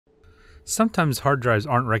Sometimes hard drives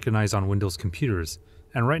aren't recognized on Windows computers,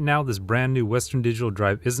 and right now this brand new Western Digital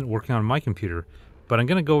drive isn't working on my computer, but I'm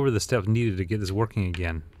going to go over the steps needed to get this working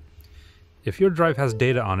again. If your drive has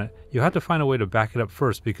data on it, you'll have to find a way to back it up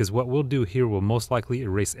first, because what we'll do here will most likely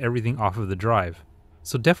erase everything off of the drive.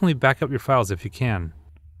 So definitely back up your files if you can.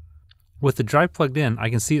 With the drive plugged in, I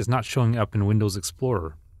can see it's not showing up in Windows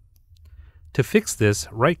Explorer. To fix this,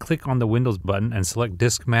 right-click on the Windows button and select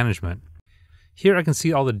Disk Management. Here I can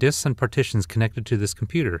see all the disks and partitions connected to this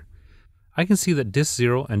computer. I can see that Disk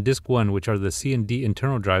 0 and Disk 1, which are the C and D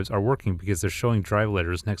internal drives, are working because they're showing drive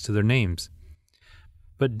letters next to their names.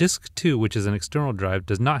 But Disk 2, which is an external drive,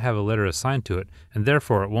 does not have a letter assigned to it, and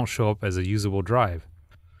therefore it won't show up as a usable drive.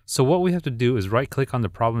 So what we have to do is right-click on the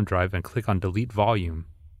problem drive and click on Delete Volume.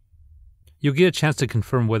 You'll get a chance to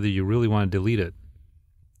confirm whether you really want to delete it.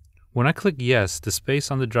 When I click Yes, the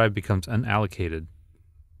space on the drive becomes unallocated.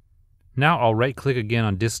 Now I'll right-click again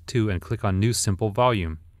on Disk 2 and click on New Simple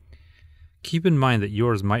Volume. Keep in mind that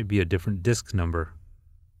yours might be a different disk number.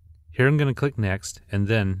 Here I'm going to click Next, and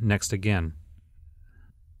then Next again.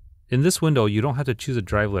 In this window, you don't have to choose a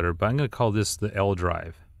drive letter, but I'm going to call this the L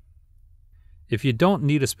drive. If you don't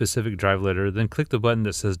need a specific drive letter, then click the button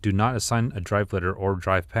that says Do not assign a drive letter or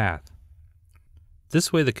drive path.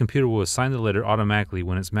 This way the computer will assign the letter automatically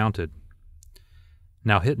when it's mounted.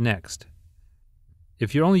 Now hit Next.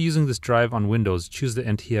 If you're only using this drive on Windows, choose the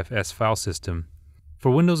NTFS file system. For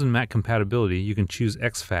Windows and Mac compatibility, you can choose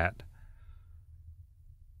exFAT.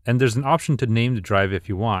 And there's an option to name the drive if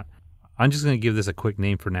you want. I'm just going to give this a quick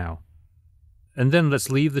name for now. And then let's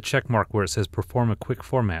leave the check mark where it says Perform a quick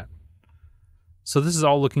format. So this is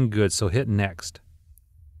all looking good, so hit Next.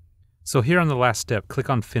 So here on the last step, click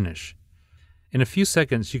on Finish. In a few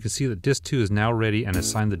seconds, you can see that Disk 2 is now ready and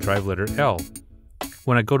assigned the drive letter L.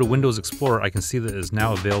 When I go to Windows Explorer, I can see that it is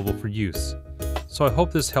now available for use. So I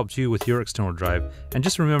hope this helped you with your external drive, and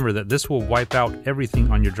just remember that this will wipe out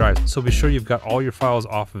everything on your drive, so be sure you've got all your files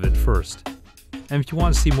off of it first. And if you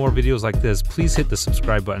want to see more videos like this, please hit the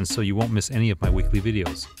subscribe button so you won't miss any of my weekly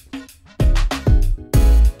videos.